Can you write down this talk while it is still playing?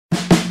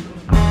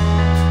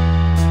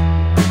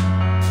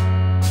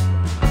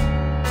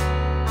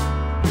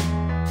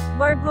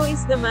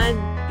is the man.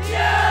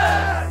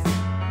 Yes!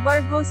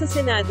 Barbo sa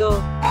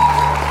Senado.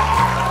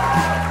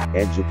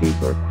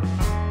 Educator.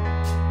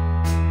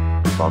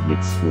 Public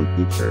school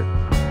teacher.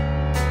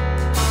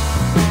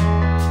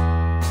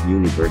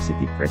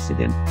 University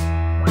president.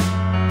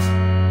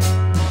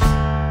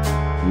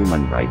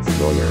 Human rights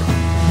lawyer.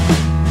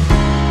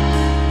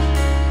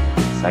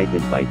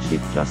 Cited by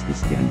Chief Justice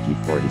Teehankee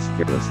for his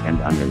fearless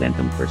and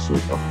unrelenting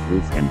pursuit of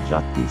truth and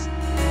justice.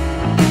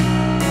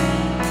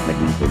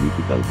 Naging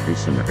political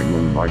prisoner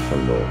noong martial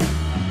law.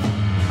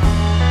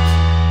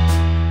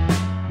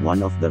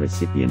 One of the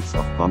recipients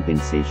of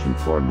compensation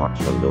for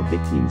martial law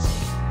victims.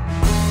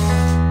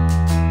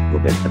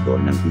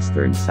 Gobernador ng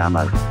Eastern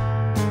Samar.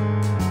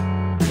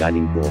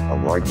 Galing BOCO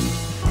awardee.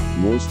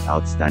 Most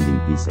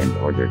Outstanding Peace and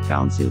Order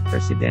Council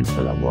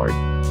Presidential Award.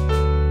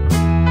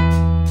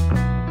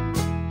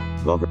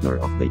 Governor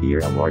of the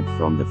Year Award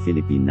from the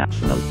Philippine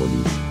National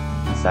Police.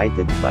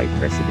 Cited by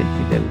President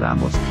Fidel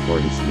Ramos for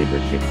his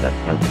leadership that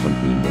helped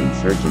contain the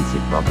insurgency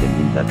problem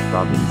in that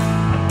province.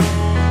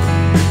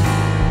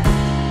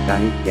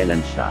 Kahit kailan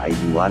siya ay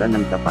iwaran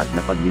ng tapat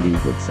na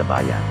paglilingkod sa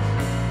bayan.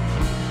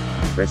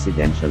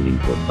 Presidential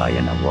Lingkod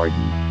Bayan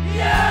Awardee.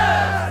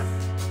 Yes!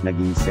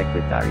 Naging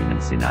Secretary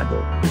ng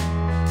Senado.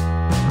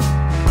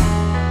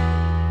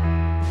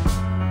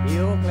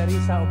 Iyo,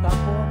 Clarissa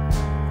Ocampo,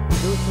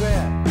 do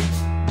swear.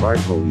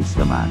 Barbo is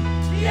the man.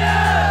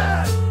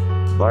 Yes!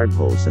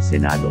 Barbo sa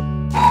Senado.